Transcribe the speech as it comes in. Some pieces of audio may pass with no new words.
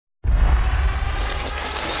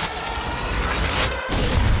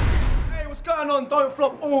on Don't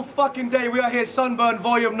Flop all fucking day. We are here, Sunburn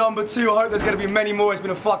Volume number 2. I hope there's going to be many more. It's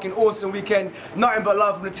been a fucking awesome weekend. Nothing but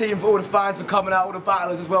love from the team, for all the fans for coming out, all the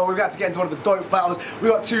battlers as well. We've got to get into one of the dope battles. We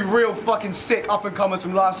got 2 real fucking sick up-and-comers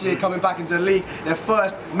from last year coming back into the league. Their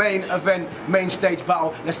first main event, main stage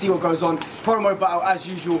battle. Let's see what goes on. Promo battle as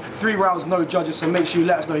usual. 3 rounds, no judges, so make sure you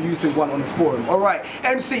let us know who you think won on the forum. Alright,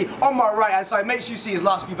 MC on my right hand side. Make sure you see his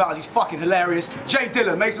last few battles. He's fucking hilarious. J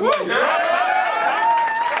Dillon, make some noise.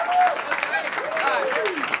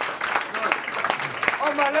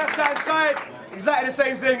 On my left hand side, exactly the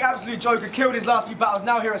same thing, absolute joker, killed his last few battles.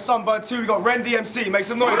 Now here at Sunburn 2, we got REN DMC, make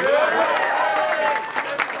some noise. We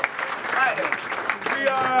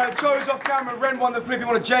chose off camera, Ren won the flip, we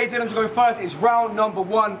wanted J Dillon to go first. It's round number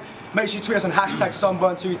 1. Make sure you tweet us on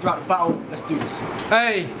 #Sunburn2 throughout the battle. Let's do this.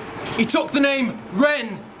 Hey, he took the name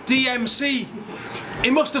REN DMC.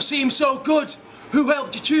 It must have seemed so good. Who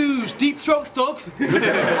helped you choose? Deep Throat Thug?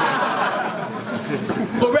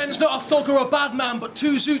 But Ren's not a thug or a bad man, but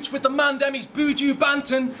 2 zoots with the man dem, he's Buju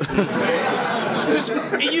Banton. Because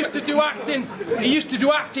he used to do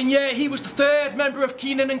acting. Yeah, he was the 3rd member of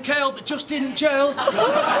Keenan and Kel that just didn't gel.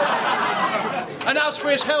 And as for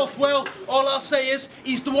his health, well, all I'll say is,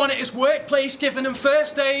 he's the one at his workplace giving him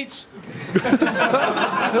first aids.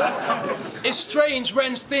 It's strange,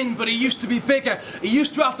 Ren's thin, but he used to be bigger. He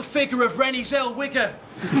used to have the figure of Rennie Zellweger.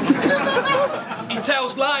 He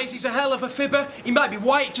tells lies, he's a hell of a fibber. He might be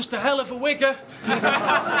white, just a hell of a wigger.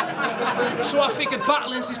 So I figured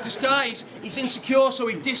battling's his disguise. He's insecure, so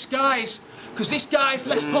he disguise. Cause this guy's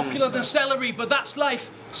less popular than celery, but that's life.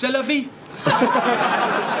 C'est la vie.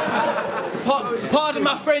 Pardon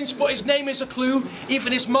my French, but his name is a clue.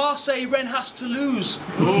 Even his Marseille, Ren has to lose.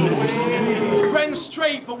 Ren's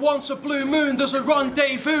straight, but once a blue moon, there's a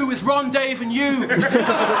rendezvous with Ron, Dave and you.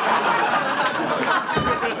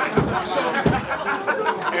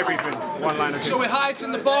 Everything, one line of So he hides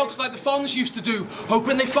in the bogs like the Fonz used to do,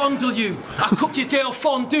 hoping they fondle you. I cooked your girl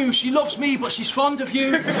fondue, she loves me, but she's fond of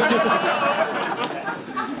you.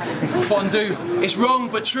 Fondue. It's wrong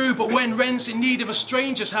but true, but when Ren's in need of a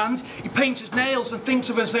stranger's hand, he paints his nails and thinks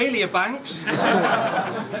of Azalea Banks.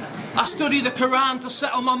 I study the Quran to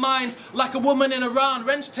settle my mind, like a woman in Iran,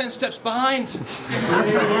 Ren's 10 steps behind.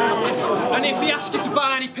 And if he asks you to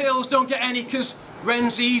buy any pills, don't get any, cause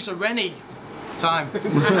Ren's E's a Rennie. Time. Well,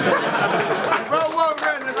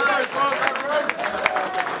 Ren, let's go.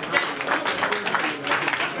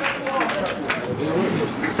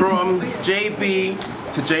 From JB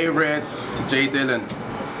to J Red to J Dillon.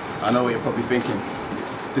 I know what you're probably thinking.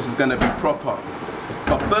 This is gonna be proper.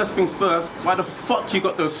 But first things first, why the fuck you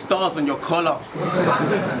got those stars on your collar?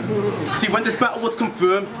 See, when this battle was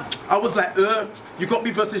confirmed, I was like, you got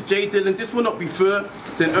me versus J Dillon, this will not be fair.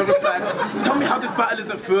 Then replied, tell me how this battle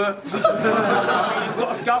isn't fair. I mean, he's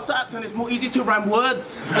got a Scouser accent, it's more easy to rhyme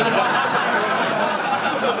words.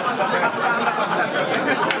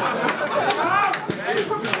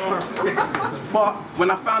 But when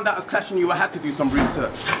I found out I was clashing you, I had to do some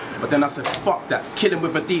research. But then I said, fuck that, kill him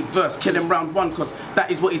with a deep verse, kill him round 1, because that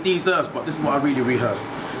is what he deserves. But this is what I really rehearsed.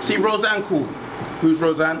 See, Roseanne called. Who's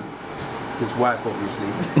Roseanne? His wife, obviously.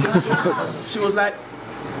 She was like,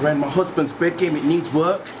 Ren, my husband's bed game, it needs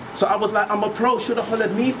work. So I was like, I'm a pro, should have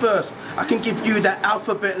hollered me first. I can give you that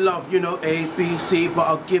alphabet love, you know, A, B, C, but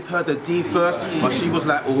I'll give her the D first. But she was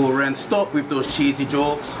like, oh, Ren, stop with those cheesy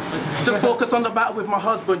jokes. Just focus on the battle with my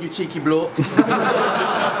husband, you cheeky bloke.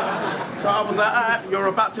 So I was like, alright, you're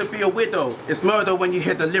about to be a widow. It's murder when you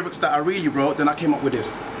hear the lyrics that I really wrote, then I came up with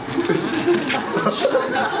this.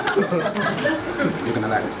 You're gonna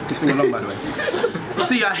like this. You can sing along, by the way.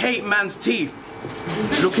 See, I hate man's teeth.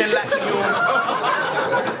 Looking like you're...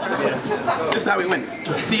 This is how it went.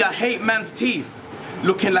 See, I hate man's teeth.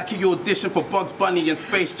 Looking like you auditioned for Bugs Bunny and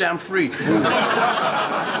Space Jam 3.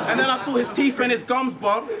 And then I saw his teeth and his gums,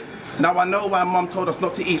 Bob. Now I know why Mum told us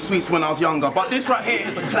not to eat sweets when I was younger, but this right here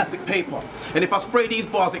is a classic paper. And if I spray these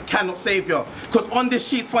bars, it cannot save you. Because on this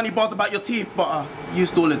sheet's funny bars about your teeth, but I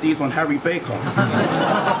used all of these on Harry Baker.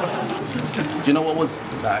 Do you know what was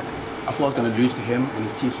like? I thought I was going to lose to him, and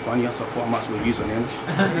his teeth's funnier, so I thought I might as well use on him.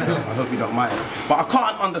 I hope you don't mind. But I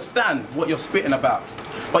can't understand what you're spitting about.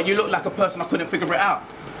 But you look like a person I couldn't figure it out.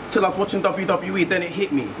 Till I was watching WWE, then it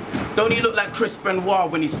hit me. Don't he look like Chris Benoit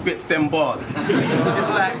when he spits them bars? It's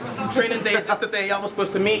like training days after day I was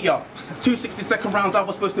supposed to meet ya. 2 60-second rounds I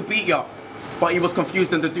was supposed to beat ya. But he was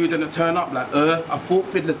confused and the dude didn't turn up. Like, I thought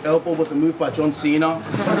Fiddler's Elbow was a move by John Cena.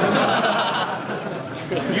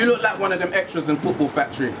 You look like one of them extras in Football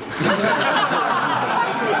Factory.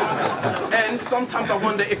 And sometimes I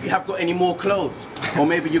wonder if you have got any more clothes. Or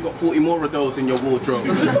maybe you got 40 more of those in your wardrobe.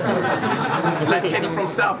 Like Kenny from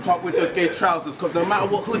South Park with those gay trousers, because no matter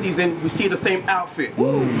what hood he's in, we see the same outfit.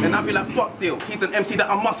 And I'd be like, fuck Dill, he's an MC that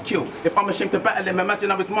I must kill. If I'm ashamed to battle him, imagine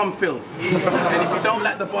how his mum feels. And if you don't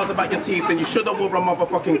like the bars about your teeth, then you should have wore a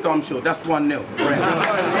motherfucking gum shield. That's 1-0.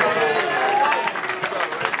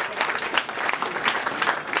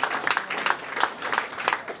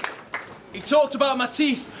 He talked about my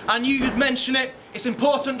teeth. I knew you'd mention it. It's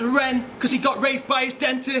important to Ren, because he got raped by his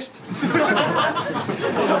dentist.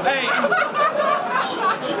 Hey.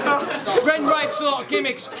 Ren writes a lot of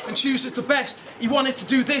gimmicks and chooses the best. He wanted to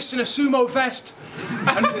do this in a sumo vest.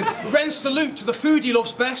 And Ren's salute to the food he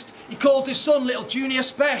loves best. He called his son Little Junior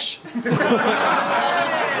Spesh.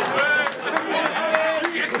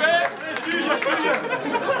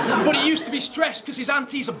 But he used to be stressed because his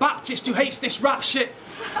auntie's a Baptist who hates this rap shit.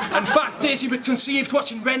 And fact is, he was conceived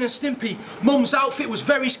watching Ren and Stimpy. Mum's outfit was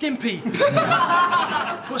very skimpy.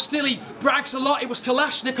 But still, he brags a lot. It was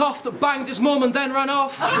Kalashnikov that banged his mum and then ran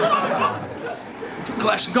off.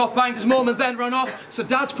 Kalashnikov banged his mum and then ran off. So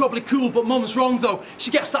Dad's probably cool, but Mum's wrong though.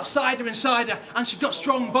 She gets that cider inside her, and she got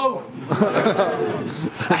strong bow.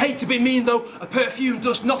 I hate to be mean though. A perfume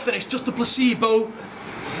does nothing. It's just a placebo.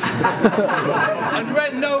 And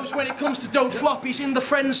Ren knows when it comes to don't flop, he's in the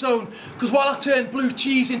friend zone. Because while I turn blue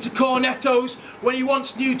cheese into cornettos, when he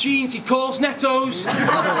wants new jeans, he calls nettos.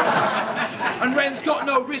 And Ren's got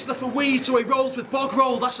no Rizzler for weed, so he rolls with bog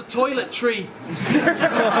roll, that's a toilet tree.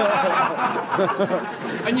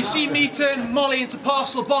 And you see me turn Molly into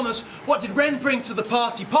parcel bombers. What did Ren bring to the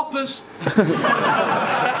party? Poppers.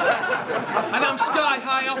 And I'm sky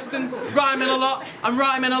high often, rhyming a lot, I'm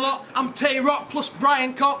rhyming a lot. I'm Tay-Rock plus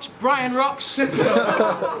Brian Cox, Brian rocks.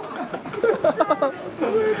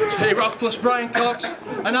 Tay-Rock plus Brian Cox.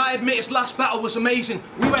 And I admit his last battle was amazing.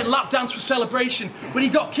 We went lap dance for celebration. When he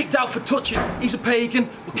got kicked out for touching, he's a pagan,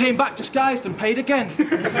 but came back disguised and paid again. Sorry,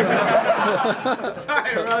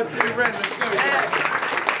 round 2, Ren, let's go.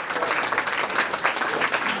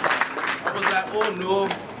 I was like, oh no,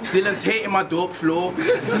 Dillon's hating my dope flow.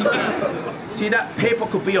 See, that paper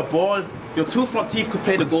could be a ball. Your 2 front teeth could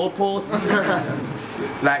play the goalpost.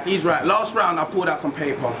 Like, he's right. Last round, I pulled out some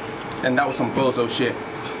paper, and that was some bozo shit.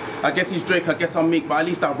 I guess he's Drake, I guess I'm Meek, but at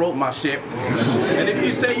least I wrote my shit. And if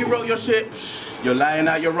you say you wrote your shit, you're lying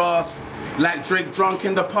out your ass. Like Drake drunk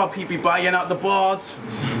in the pub, he be buying out the bars.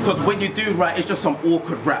 Cause when you do write, it's just some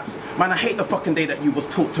awkward raps. Man, I hate the fucking day that you was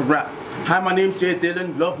taught to rap. Hi, my name's J.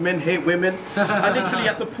 Dillon, love men, hate women. I literally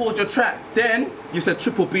had to pause your track. Then, you said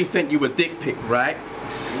Triple B sent you a dick pic, right?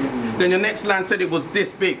 Then your next line said it was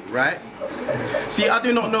this big, right? See, I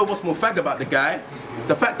do not know what's more fag about the guy.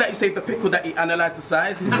 The fact that he saved the pickle that he analysed the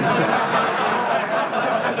size.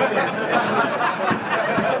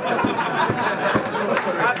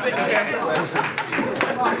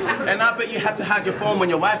 And I bet you had to hide your phone when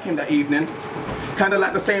your wife came that evening. Kind of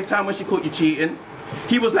like the same time when she caught you cheating.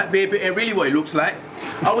 He was like, baby, it ain't really what he looks like.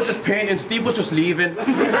 I was just painting, Steve was just leaving.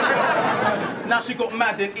 Now she got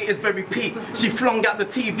mad and it is very peak. She flung out the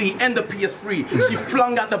TV and the PS3. She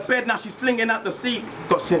flung out the bed, now she's flinging out the seat.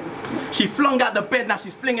 She flung out the bed, now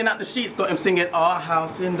she's flinging out the sheets. Got him singing, our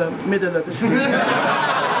house in the middle of the street.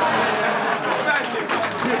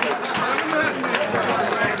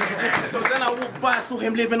 So then I walked by, I saw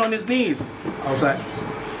him living on his knees. I was like,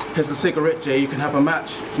 here's a cigarette, Jay, you can have a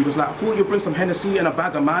match. He was like, I thought you'd bring some Hennessy and a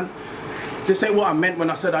bag of man. This ain't what I meant when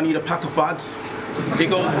I said I need a pack of fags.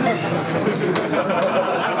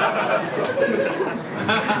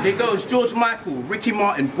 He goes, George Michael, Ricky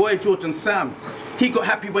Martin, Boy George and Sam. He got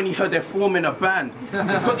happy when he heard they're forming a band.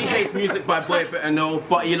 Because he hates music by Boy Better Know,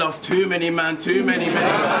 but he loves too many man. See,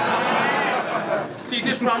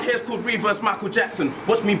 this round here is called Reverse Michael Jackson.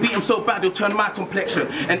 Watch me beat him so bad, he'll turn my complexion.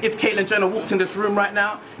 And if Caitlyn Jenner walked in this room right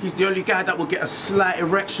now, he's the only guy that will get a slight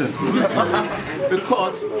erection.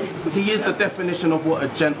 Because he is the definition of what a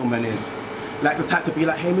gentleman is. Like the type to be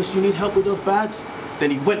like, hey miss, you need help with those bags?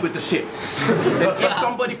 Then he went with the shit. Then if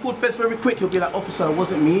somebody called feds very quick, he'll be like, officer, it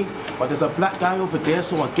wasn't me, but there's a black guy over there,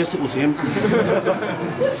 so I guess it was him.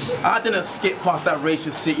 I didn't skip past that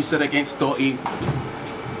racist shit you said against Stotty.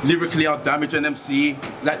 Lyrically, I'll damage an MC.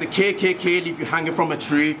 Like the KKK leave you hanging from a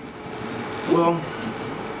tree. Well,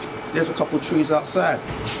 there's a couple trees outside.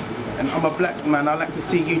 And I'm a black man, I like to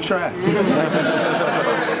see you try.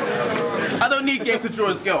 I don't need game to draw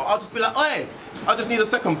his girl. I'll just be like, oi, I just need a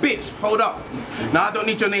second, bitch, hold up. Now I don't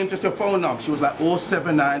need your name, just your phone number. She was like,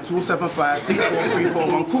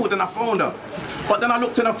 079-275-64341. Cool, then I phoned her. But then I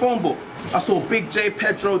looked in her phone book. I saw Big J,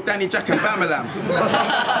 Pedro, Danny, Jack and Bamalam.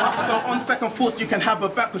 So on second thoughts, you can have her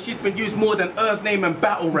back because she's been used more than Earth's name and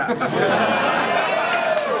battle raps.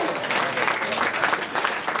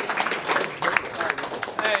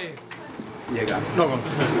 Hey. Yeah, go. No one.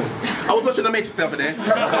 I was watching The Matrix the other day.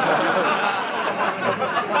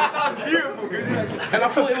 That's beautiful, and I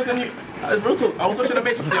thought it was a new... It's real talk. I was watching The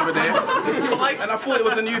Matrix the other day. And I thought it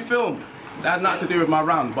was a new film. That had nothing to do with my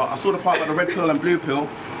round, but I saw the part about the red pill and blue pill.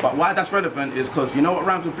 But why that's relevant is because you know what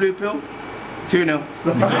rhymes with blue pill? 2-0.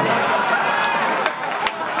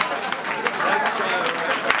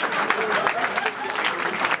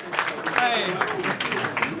 Hey.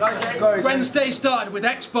 Wednesday started with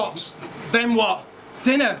Xbox. Then what?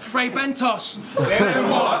 Dinner, Frey Bentos. Then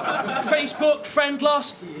what? Facebook, friend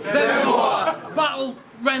lost. Then what? Battle,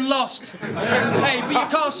 Ren lost. Hey, but you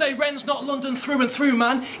can't say Ren's not London through and through,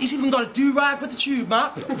 man. He's even got a do-rag with the tube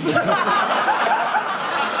map.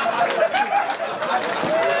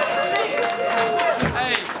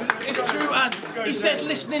 Hey, it's true, and he said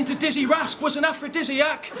listening to Dizzy Rask was an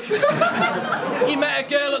aphrodisiac. He met a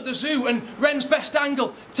girl at the zoo, and Ren's best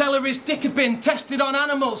angle, tell her his dick had been tested on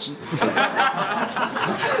animals.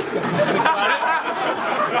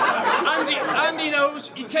 Andy knows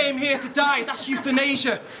he came here to die. That's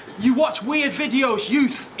euthanasia. You watch weird videos,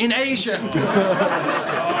 youth in Asia.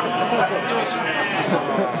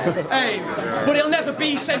 Hey, but he'll never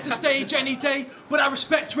be centre stage any day. But I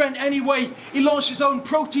respect Ren anyway. He launched his own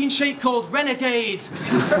protein shake called Renegade.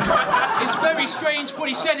 It's very strange, but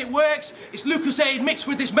he said it works. It's Lucozade mixed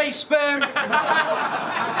with his mate's sperm.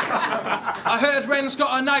 I heard Ren's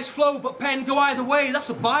got a nice flow, but pen go either way. That's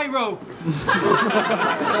a biro.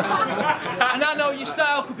 And I know your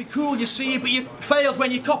style could be cool, you see, but you failed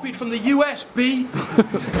when you copied from the USB.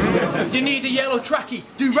 You need a yellow trackie,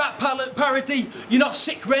 do rap parody. You're not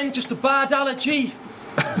sick, Ren, just a bad allergy.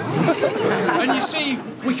 And you see,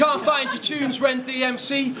 we can't find your tunes, Ren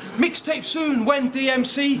DMC. Mixtape soon, when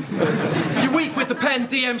DMC. You're weak with the pen,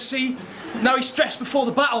 DMC. Now he's stressed before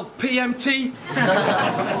the battle, PMT.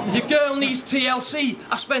 Your girl needs TLC.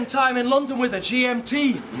 I spend time in London with a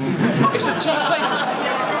GMT. It's a cheap place.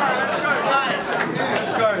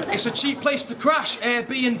 It's a cheap place to crash,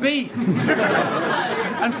 Airbnb.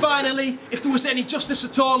 And finally, if there was any justice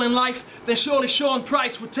at all in life, then surely Sean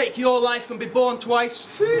Price would take your life and be born twice.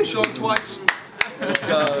 Sean twice. Let's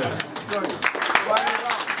go.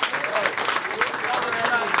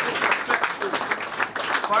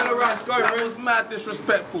 Final round, go, That was mad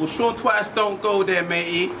disrespectful. Sean Twice don't go there,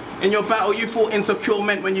 matey. In your battle, you thought insecure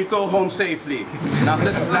meant when you go home safely. Now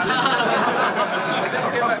let's get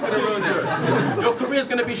back to the realness. Your career's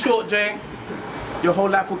gonna be short, Jay. Your whole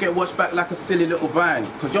life will get watched back like a silly little vine.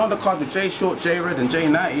 Because you're on the card with J Short, J Red, and J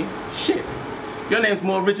 90. Shit. Your name's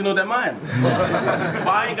more original than mine. But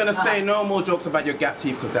I ain't gonna say no more jokes about your gap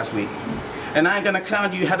teeth, because that's weak. And I ain't gonna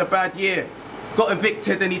clown you had a bad year. Got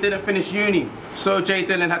evicted and he didn't finish uni. So J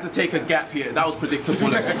Dillon had to take a gap year. That was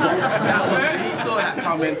predictable as fuck. He saw that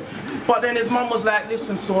coming. But then his mum was like,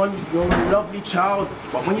 listen son, you're a lovely child,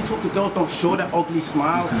 but when you talk to girls, don't show that ugly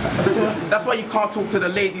smile. That's why you can't talk to the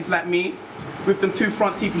ladies like me. With them two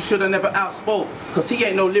front teeth, you should have never outspoke. Because he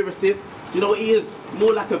ain't no lyricist. You know what he is?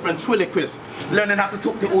 More like a ventriloquist. Learning how to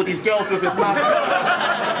talk to all these girls with his mouth.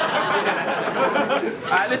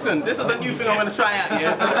 Alright, listen, this is a new thing I'm going to try out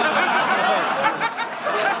here.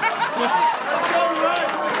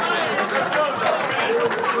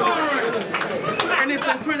 And it's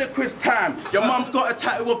ventriloquist time. Your mum's got a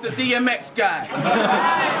tattoo of the DMX guy.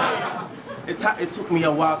 It took me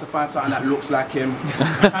a while to find something that looks like him.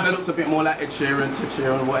 Kind of looks a bit more like Ed Sheeran,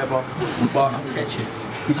 whatever. But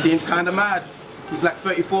he seems kind of mad. He's like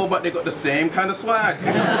 34, but they got the same kind of swag.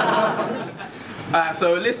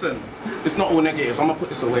 So listen, it's not all negatives. I'm gonna put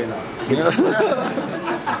this away now.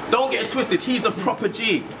 Don't get it twisted. He's a proper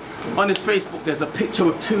G. On his Facebook, there's a picture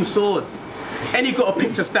with 2 swords, and he got a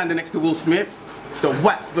picture standing next to Will Smith, the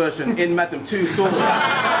wax version in Madam 2 Swords.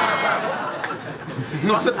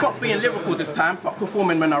 So I said, fuck being lyrical this time, fuck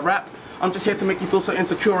performing when I rap. I'm just here to make you feel so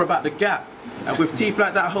insecure about the gap. And with teeth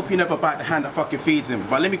like that, I hope you never bite the hand that fucking feeds him.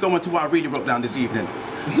 But let me go on to what I really wrote down this evening.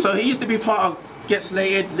 So he used to be part of Get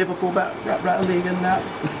Slated, Liverpool Rap Battle League and that.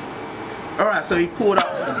 Alright, so he called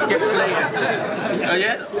up Get Slated. Oh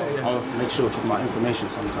yeah? I'll make sure to put my information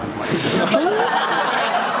sometime.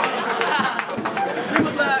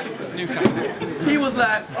 He was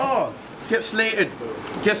like, oh, Get Slated.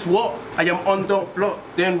 Guess what? I am on Don't Flop.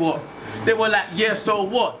 Then what? They were like, yeah, so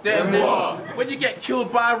what? Then what? When you get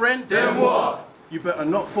killed by Ren, then what? You better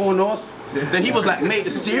not phone us. Then he was like, mate,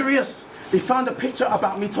 it's serious. They found a picture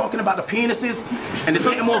about me talking about the penises, and it's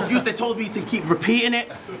getting more views. They told me to keep repeating it,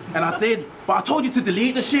 and I did. But I told you to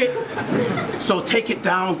delete the shit. So take it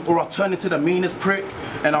down, or I'll turn into the meanest prick,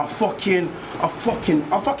 and I'll fucking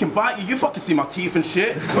bite you. You fucking see my teeth and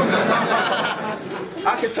shit.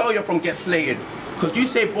 I can tell you're from Get Slated, because you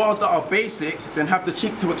say bars that are basic, then have the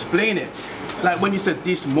cheek to explain it. Like when you said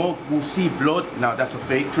this mug will see blood, now that's a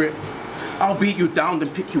fake trip. I'll beat you down, then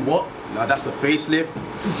pick you up, now that's a facelift.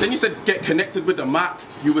 Then you said get connected with the Mac,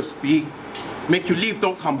 USB. Make you leave,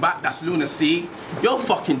 don't come back, that's lunacy. You're a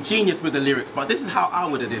fucking genius with the lyrics, but this is how I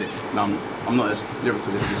would have did it. No, I'm not as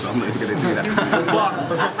lyrical as this, so I'm not even gonna do that. But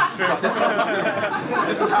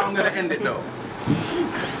this is how I'm gonna end it though.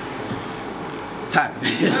 Time.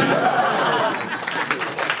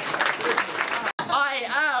 I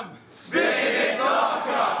am spinning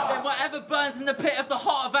darker. Then whatever burns in the pit of the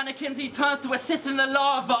heart of Anakin's, he turns to a sit in the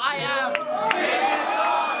lava. I am spinning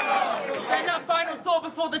darker. Then that final thought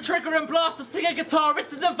before the trigger and blast of singer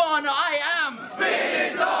guitarist in Nirvana. I am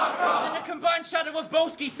spinning darker. Then the combined shadow of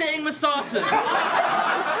Bolsky sitting with Sarters.